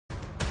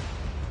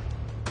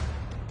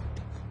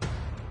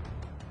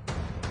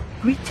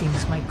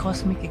Greetings, my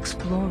cosmic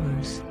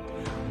explorers.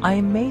 I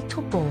am May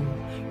Tobol,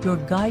 your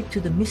guide to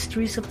the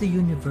mysteries of the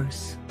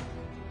universe.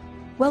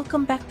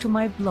 Welcome back to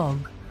my blog,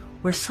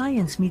 where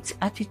science meets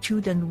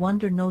attitude and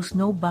wonder knows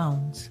no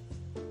bounds.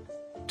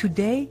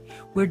 Today,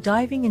 we're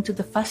diving into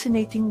the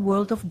fascinating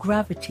world of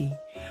gravity,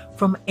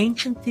 from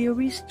ancient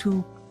theories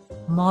to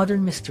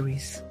modern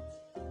mysteries.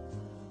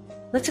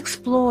 Let's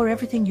explore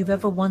everything you've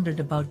ever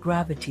wondered about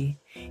gravity,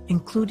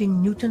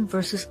 including Newton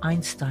versus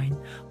Einstein,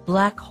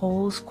 black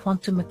holes,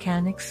 quantum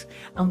mechanics,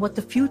 and what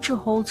the future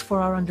holds for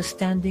our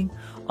understanding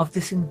of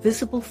this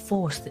invisible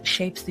force that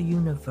shapes the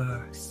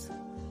universe.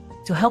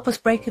 To help us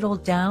break it all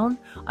down,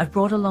 I've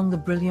brought along the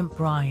brilliant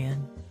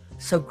Brian.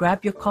 So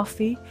grab your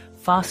coffee,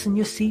 fasten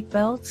your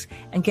seatbelts,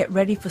 and get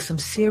ready for some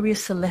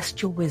serious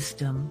celestial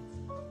wisdom.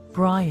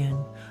 Brian,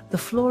 the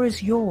floor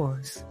is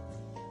yours.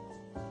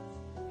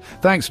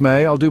 Thanks,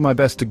 May. I'll do my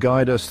best to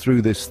guide us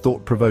through this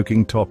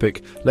thought-provoking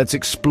topic. Let's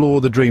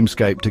explore the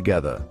dreamscape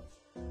together.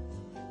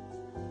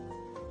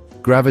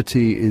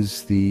 Gravity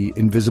is the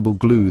invisible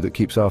glue that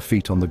keeps our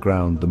feet on the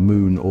ground, the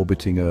moon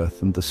orbiting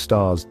Earth, and the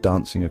stars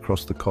dancing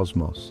across the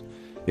cosmos.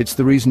 It's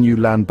the reason you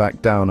land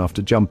back down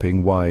after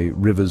jumping, why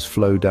rivers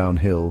flow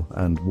downhill,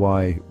 and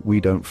why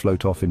we don't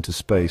float off into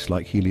space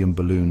like helium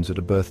balloons at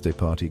a birthday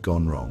party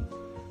gone wrong.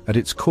 At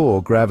its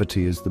core,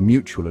 gravity is the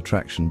mutual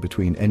attraction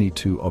between any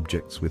two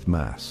objects with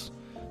mass.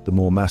 The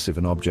more massive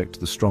an object,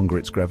 the stronger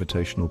its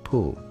gravitational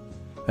pull.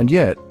 And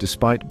yet,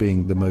 despite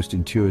being the most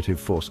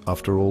intuitive force,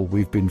 after all,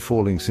 we've been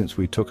falling since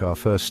we took our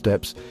first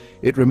steps,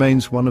 it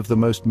remains one of the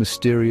most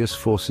mysterious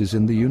forces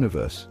in the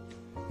universe.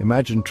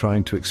 Imagine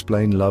trying to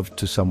explain love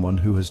to someone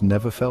who has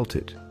never felt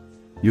it.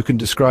 You can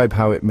describe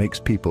how it makes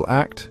people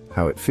act,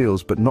 how it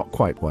feels, but not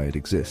quite why it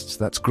exists.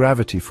 That's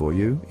gravity for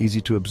you, easy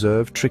to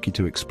observe, tricky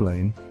to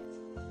explain.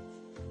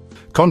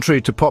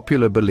 Contrary to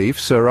popular belief,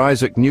 Sir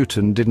Isaac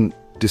Newton didn't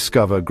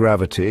discover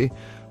gravity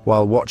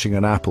while watching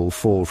an apple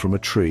fall from a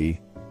tree,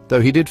 though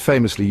he did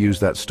famously use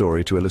that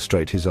story to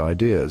illustrate his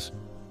ideas.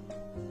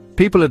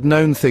 People had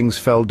known things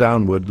fell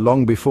downward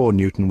long before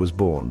Newton was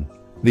born.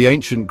 The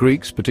ancient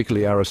Greeks,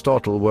 particularly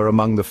Aristotle, were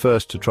among the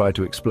first to try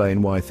to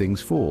explain why things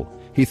fall.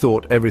 He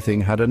thought everything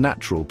had a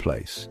natural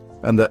place,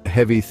 and that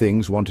heavy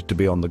things wanted to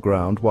be on the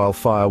ground while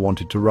fire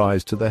wanted to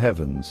rise to the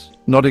heavens.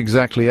 Not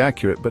exactly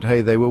accurate, but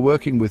hey, they were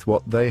working with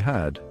what they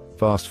had.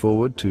 Fast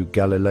forward to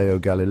Galileo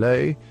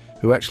Galilei,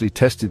 who actually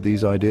tested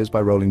these ideas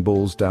by rolling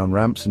balls down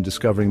ramps and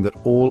discovering that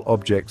all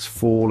objects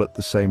fall at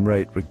the same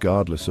rate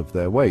regardless of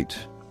their weight,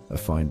 a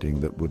finding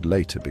that would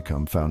later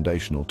become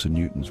foundational to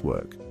Newton's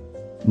work.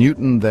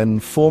 Newton then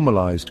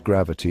formalized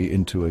gravity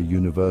into a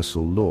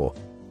universal law.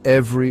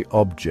 Every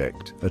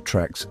object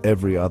attracts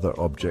every other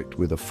object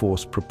with a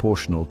force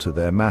proportional to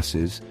their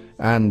masses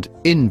and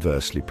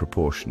inversely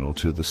proportional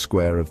to the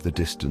square of the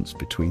distance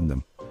between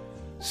them.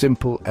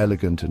 Simple,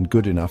 elegant, and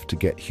good enough to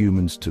get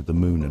humans to the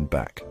moon and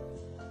back.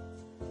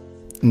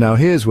 Now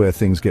here's where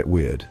things get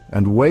weird,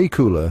 and way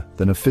cooler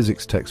than a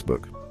physics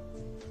textbook.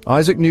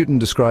 Isaac Newton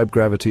described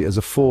gravity as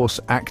a force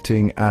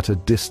acting at a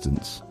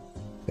distance.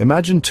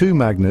 Imagine two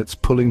magnets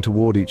pulling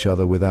toward each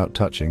other without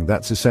touching.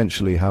 That's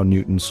essentially how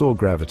Newton saw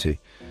gravity.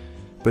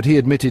 But he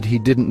admitted he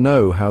didn't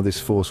know how this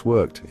force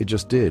worked, it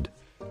just did.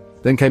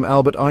 Then came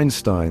Albert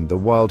Einstein, the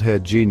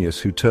wild-haired genius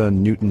who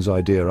turned Newton's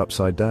idea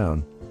upside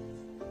down.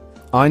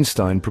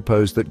 Einstein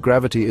proposed that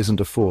gravity isn't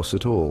a force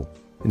at all.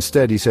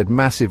 Instead, he said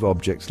massive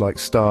objects like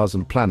stars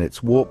and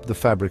planets warp the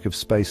fabric of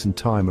space and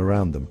time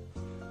around them.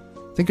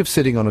 Think of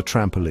sitting on a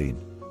trampoline.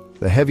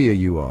 The heavier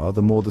you are,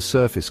 the more the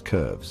surface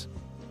curves.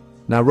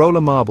 Now roll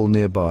a marble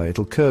nearby,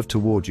 it'll curve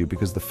toward you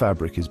because the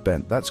fabric is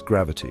bent. That's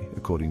gravity,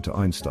 according to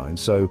Einstein.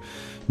 So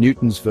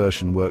Newton's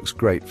version works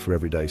great for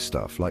everyday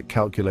stuff, like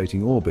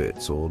calculating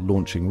orbits or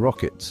launching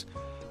rockets.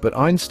 But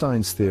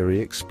Einstein's theory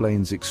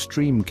explains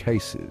extreme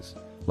cases,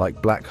 like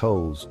black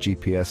holes,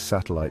 GPS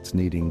satellites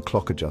needing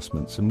clock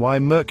adjustments, and why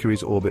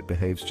Mercury's orbit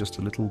behaves just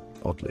a little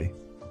oddly.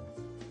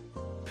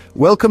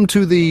 Welcome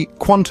to the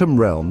quantum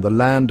realm, the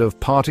land of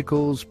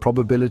particles,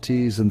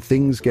 probabilities, and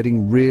things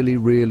getting really,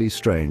 really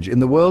strange. In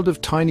the world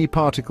of tiny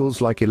particles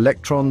like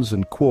electrons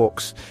and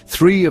quarks,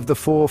 three of the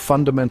four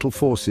fundamental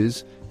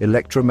forces,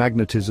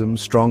 electromagnetism,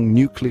 strong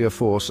nuclear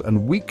force,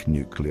 and weak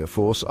nuclear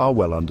force, are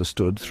well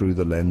understood through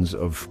the lens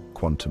of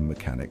quantum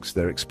mechanics.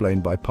 They're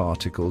explained by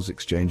particles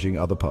exchanging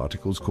other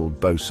particles called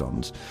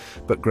bosons.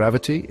 But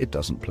gravity, it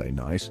doesn't play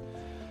nice.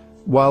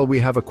 While we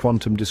have a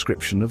quantum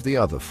description of the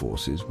other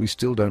forces, we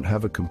still don't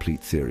have a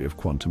complete theory of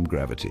quantum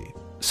gravity.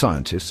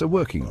 Scientists are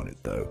working on it,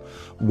 though.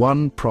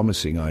 One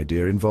promising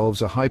idea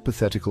involves a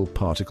hypothetical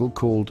particle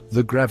called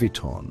the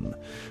graviton,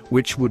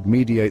 which would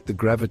mediate the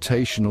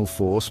gravitational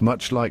force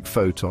much like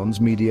photons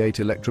mediate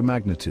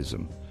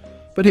electromagnetism.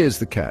 But here's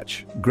the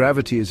catch.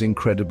 Gravity is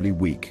incredibly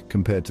weak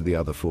compared to the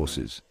other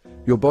forces.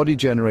 Your body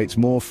generates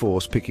more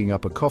force picking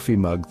up a coffee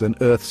mug than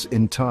Earth's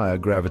entire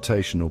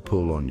gravitational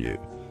pull on you.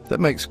 That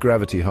makes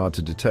gravity hard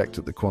to detect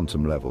at the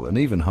quantum level and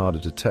even harder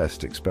to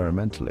test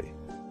experimentally.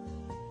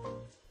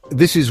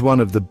 This is one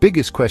of the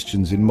biggest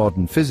questions in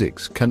modern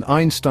physics. Can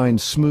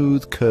Einstein's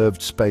smooth, curved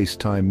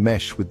space-time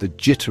mesh with the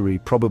jittery,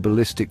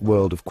 probabilistic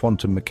world of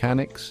quantum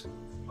mechanics?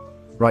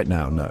 Right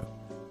now, no.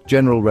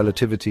 General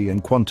relativity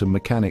and quantum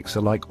mechanics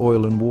are like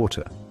oil and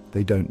water.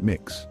 They don't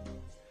mix.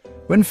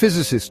 When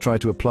physicists try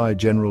to apply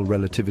general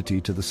relativity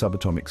to the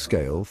subatomic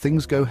scale,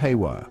 things go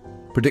haywire.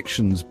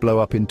 Predictions blow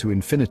up into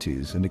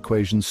infinities and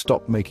equations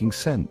stop making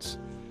sense.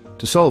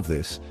 To solve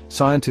this,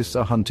 scientists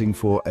are hunting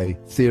for a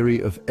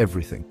theory of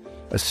everything,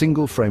 a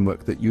single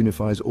framework that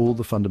unifies all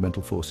the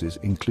fundamental forces,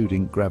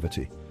 including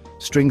gravity.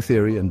 String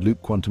theory and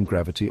loop quantum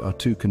gravity are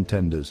two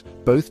contenders,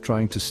 both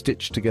trying to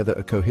stitch together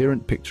a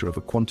coherent picture of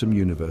a quantum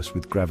universe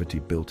with gravity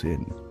built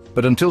in.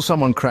 But until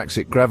someone cracks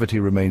it, gravity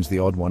remains the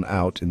odd one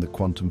out in the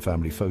quantum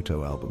family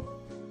photo album.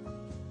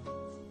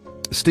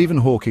 Stephen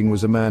Hawking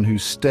was a man who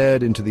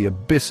stared into the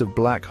abyss of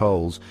black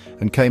holes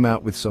and came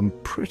out with some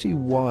pretty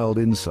wild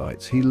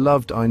insights. He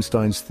loved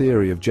Einstein's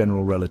theory of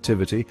general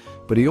relativity,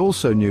 but he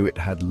also knew it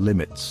had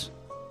limits.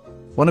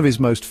 One of his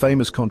most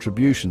famous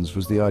contributions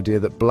was the idea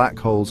that black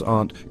holes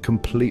aren't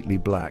completely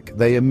black.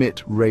 They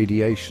emit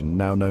radiation,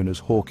 now known as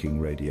Hawking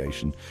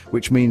radiation,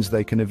 which means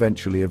they can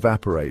eventually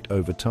evaporate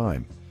over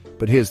time.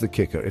 But here's the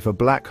kicker: if a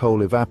black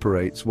hole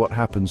evaporates, what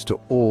happens to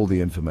all the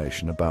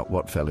information about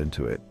what fell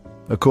into it?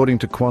 According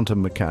to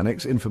quantum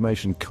mechanics,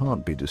 information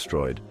can't be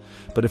destroyed.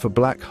 But if a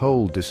black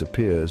hole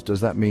disappears,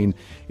 does that mean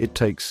it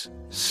takes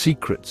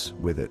secrets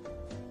with it?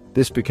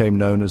 This became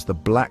known as the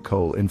black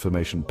hole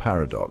information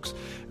paradox,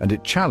 and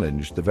it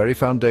challenged the very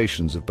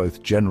foundations of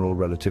both general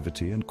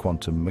relativity and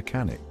quantum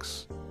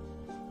mechanics.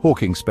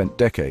 Hawking spent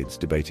decades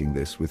debating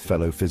this with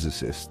fellow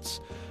physicists,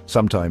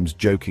 sometimes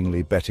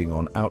jokingly betting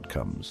on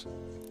outcomes.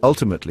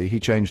 Ultimately, he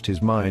changed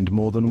his mind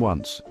more than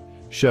once,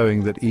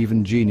 showing that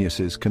even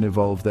geniuses can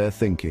evolve their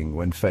thinking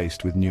when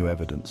faced with new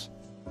evidence.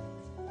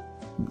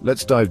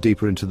 Let's dive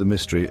deeper into the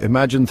mystery.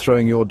 Imagine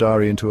throwing your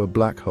diary into a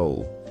black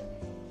hole.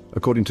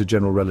 According to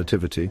general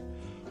relativity,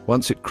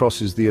 once it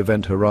crosses the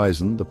event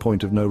horizon, the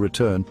point of no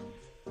return,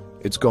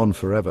 it's gone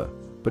forever.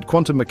 But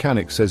quantum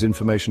mechanics says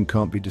information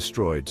can't be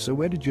destroyed, so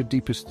where did your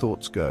deepest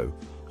thoughts go?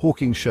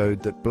 Hawking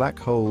showed that black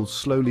holes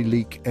slowly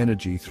leak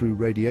energy through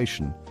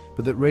radiation,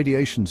 but that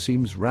radiation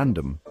seems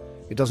random.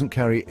 It doesn't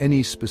carry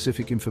any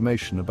specific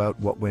information about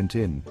what went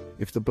in.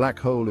 If the black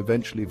hole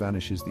eventually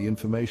vanishes, the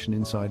information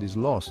inside is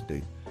lost,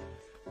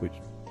 which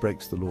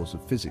breaks the laws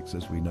of physics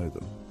as we know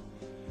them.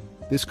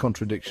 This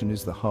contradiction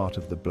is the heart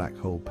of the black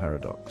hole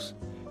paradox.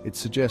 It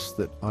suggests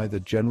that either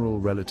general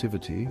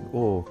relativity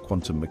or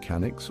quantum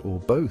mechanics, or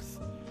both,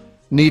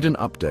 need an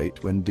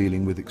update when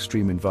dealing with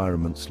extreme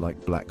environments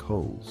like black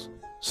holes.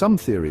 Some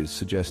theories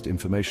suggest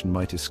information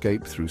might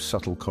escape through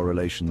subtle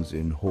correlations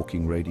in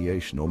Hawking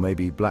radiation, or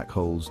maybe black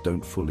holes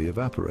don't fully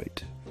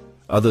evaporate.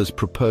 Others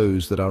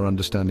propose that our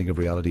understanding of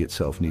reality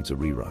itself needs a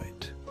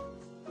rewrite.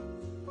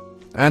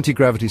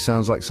 Anti-gravity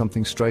sounds like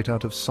something straight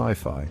out of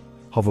sci-fi.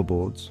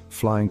 Hoverboards,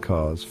 flying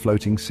cars,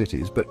 floating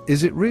cities. But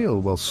is it real?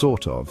 Well,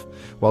 sort of.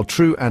 While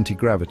true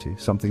anti-gravity,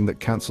 something that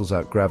cancels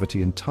out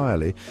gravity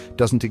entirely,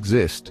 doesn't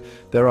exist,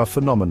 there are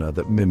phenomena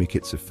that mimic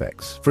its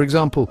effects. For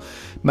example,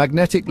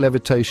 magnetic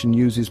levitation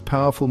uses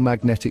powerful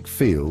magnetic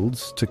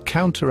fields to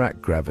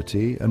counteract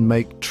gravity and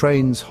make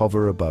trains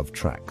hover above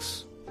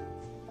tracks.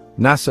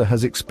 NASA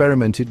has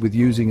experimented with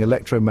using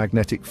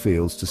electromagnetic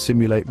fields to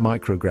simulate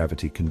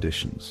microgravity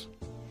conditions.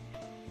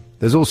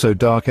 There's also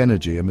dark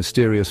energy, a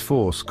mysterious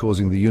force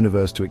causing the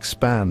universe to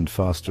expand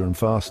faster and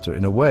faster.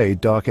 In a way,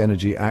 dark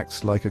energy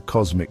acts like a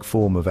cosmic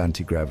form of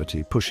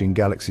anti-gravity, pushing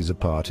galaxies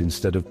apart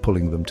instead of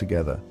pulling them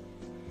together.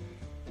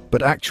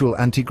 But actual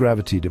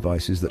anti-gravity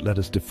devices that let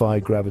us defy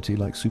gravity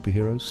like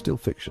superheroes, still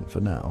fiction for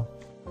now.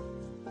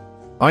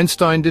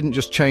 Einstein didn't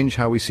just change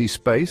how we see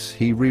space,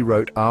 he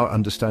rewrote our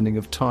understanding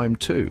of time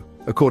too.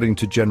 According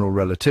to general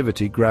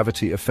relativity,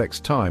 gravity affects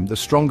time. The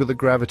stronger the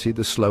gravity,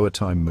 the slower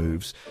time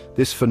moves.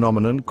 This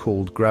phenomenon,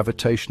 called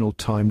gravitational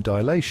time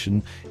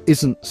dilation,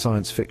 isn't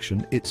science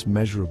fiction, it's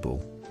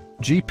measurable.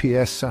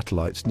 GPS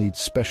satellites need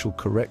special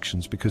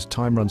corrections because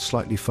time runs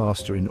slightly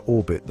faster in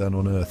orbit than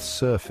on Earth's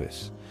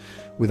surface.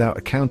 Without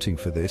accounting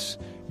for this,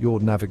 your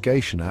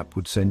navigation app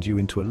would send you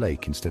into a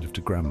lake instead of to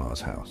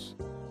grandma's house.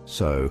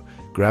 So,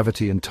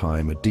 gravity and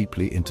time are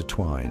deeply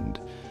intertwined.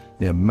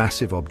 Near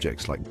massive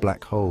objects like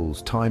black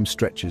holes, time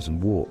stretches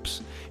and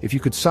warps. If you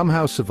could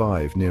somehow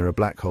survive near a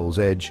black hole's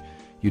edge,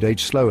 you'd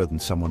age slower than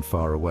someone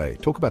far away.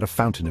 Talk about a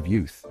fountain of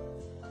youth.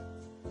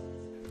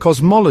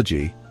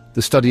 Cosmology,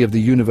 the study of the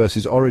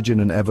universe's origin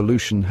and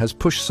evolution, has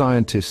pushed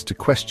scientists to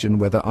question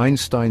whether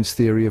Einstein's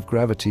theory of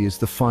gravity is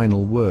the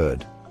final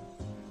word.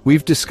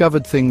 We've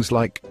discovered things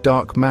like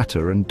dark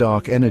matter and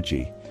dark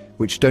energy,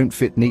 which don't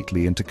fit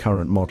neatly into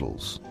current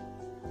models.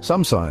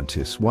 Some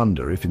scientists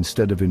wonder if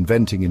instead of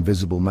inventing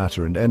invisible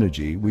matter and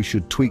energy, we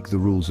should tweak the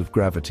rules of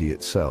gravity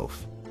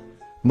itself.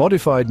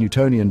 Modified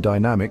Newtonian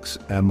dynamics,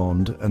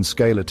 Hammond, and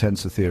scalar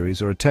tensor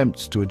theories are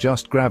attempts to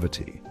adjust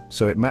gravity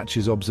so it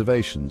matches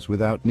observations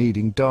without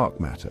needing dark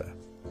matter.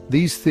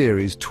 These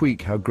theories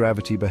tweak how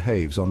gravity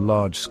behaves on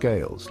large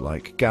scales,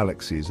 like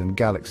galaxies and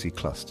galaxy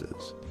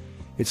clusters.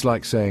 It's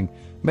like saying,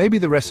 maybe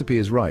the recipe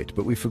is right,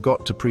 but we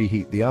forgot to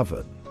preheat the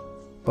oven.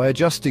 By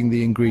adjusting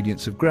the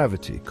ingredients of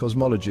gravity,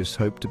 cosmologists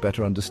hope to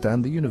better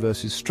understand the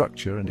universe's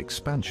structure and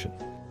expansion.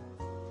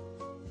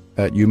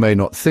 You may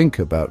not think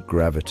about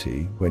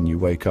gravity when you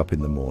wake up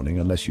in the morning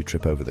unless you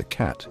trip over the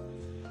cat,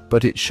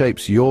 but it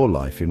shapes your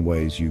life in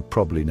ways you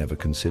probably never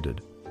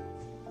considered.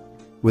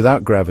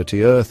 Without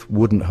gravity, Earth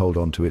wouldn't hold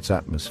on to its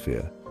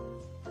atmosphere.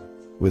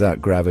 Without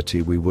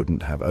gravity, we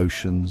wouldn't have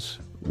oceans,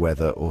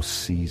 weather, or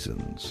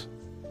seasons.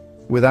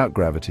 Without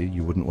gravity,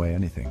 you wouldn't weigh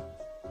anything,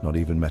 not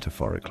even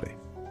metaphorically.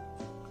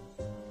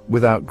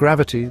 Without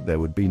gravity, there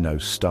would be no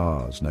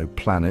stars, no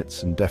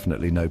planets, and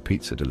definitely no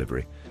pizza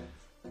delivery.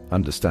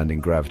 Understanding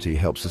gravity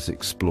helps us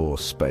explore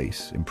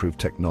space, improve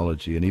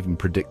technology, and even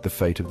predict the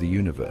fate of the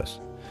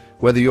universe.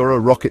 Whether you're a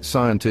rocket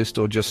scientist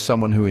or just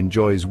someone who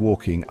enjoys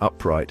walking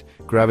upright,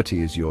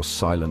 gravity is your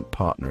silent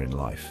partner in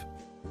life.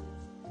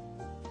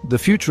 The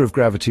future of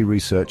gravity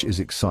research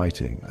is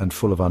exciting and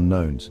full of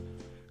unknowns.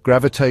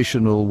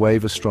 Gravitational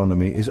wave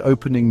astronomy is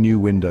opening new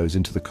windows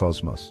into the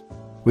cosmos.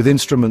 With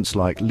instruments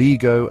like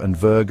LIGO and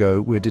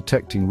Virgo, we're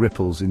detecting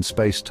ripples in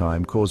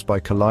space-time caused by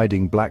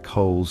colliding black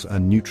holes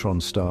and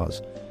neutron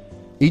stars.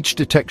 Each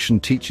detection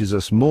teaches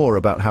us more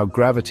about how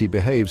gravity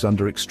behaves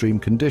under extreme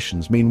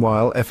conditions.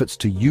 Meanwhile, efforts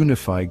to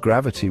unify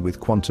gravity with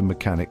quantum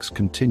mechanics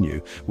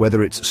continue.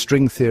 Whether it's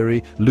string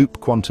theory,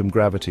 loop quantum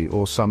gravity,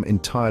 or some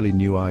entirely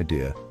new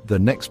idea, the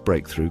next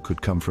breakthrough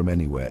could come from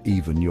anywhere,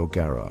 even your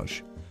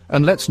garage.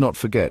 And let's not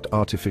forget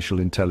artificial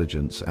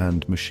intelligence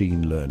and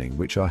machine learning,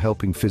 which are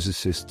helping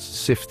physicists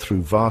sift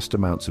through vast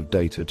amounts of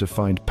data to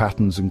find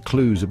patterns and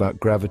clues about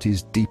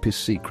gravity's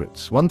deepest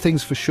secrets. One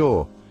thing's for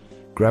sure,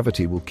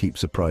 gravity will keep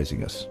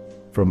surprising us.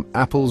 From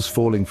apples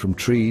falling from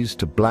trees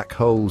to black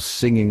holes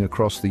singing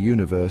across the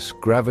universe,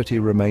 gravity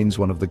remains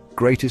one of the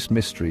greatest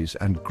mysteries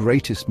and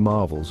greatest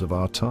marvels of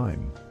our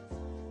time.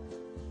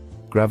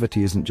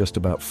 Gravity isn't just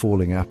about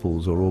falling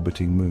apples or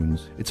orbiting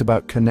moons, it's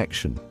about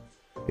connection.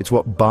 It's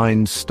what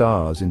binds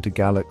stars into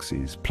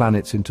galaxies,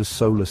 planets into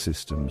solar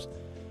systems,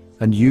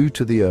 and you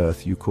to the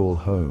Earth you call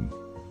home.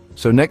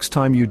 So next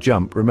time you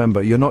jump,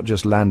 remember, you're not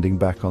just landing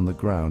back on the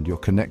ground, you're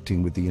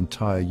connecting with the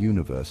entire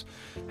universe,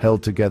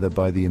 held together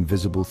by the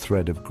invisible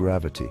thread of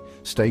gravity.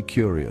 Stay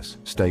curious,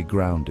 stay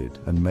grounded,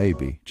 and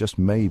maybe, just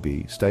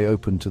maybe, stay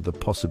open to the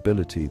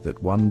possibility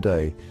that one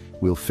day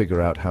we'll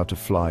figure out how to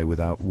fly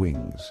without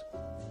wings.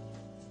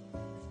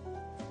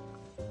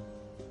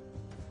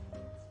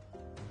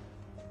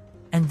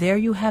 And there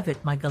you have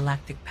it, my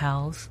galactic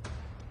pals.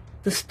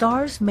 The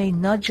stars may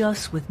nudge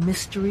us with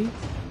mystery,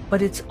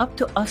 but it's up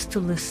to us to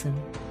listen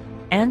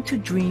and to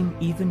dream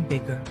even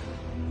bigger.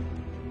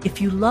 If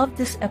you loved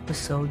this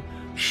episode,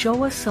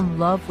 show us some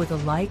love with a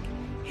like,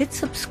 hit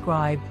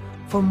subscribe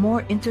for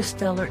more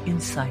interstellar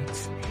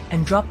insights,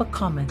 and drop a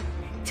comment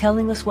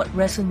telling us what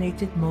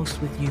resonated most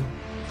with you.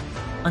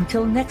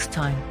 Until next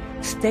time,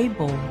 stay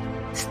bold,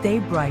 stay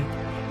bright,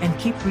 and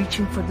keep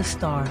reaching for the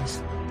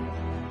stars.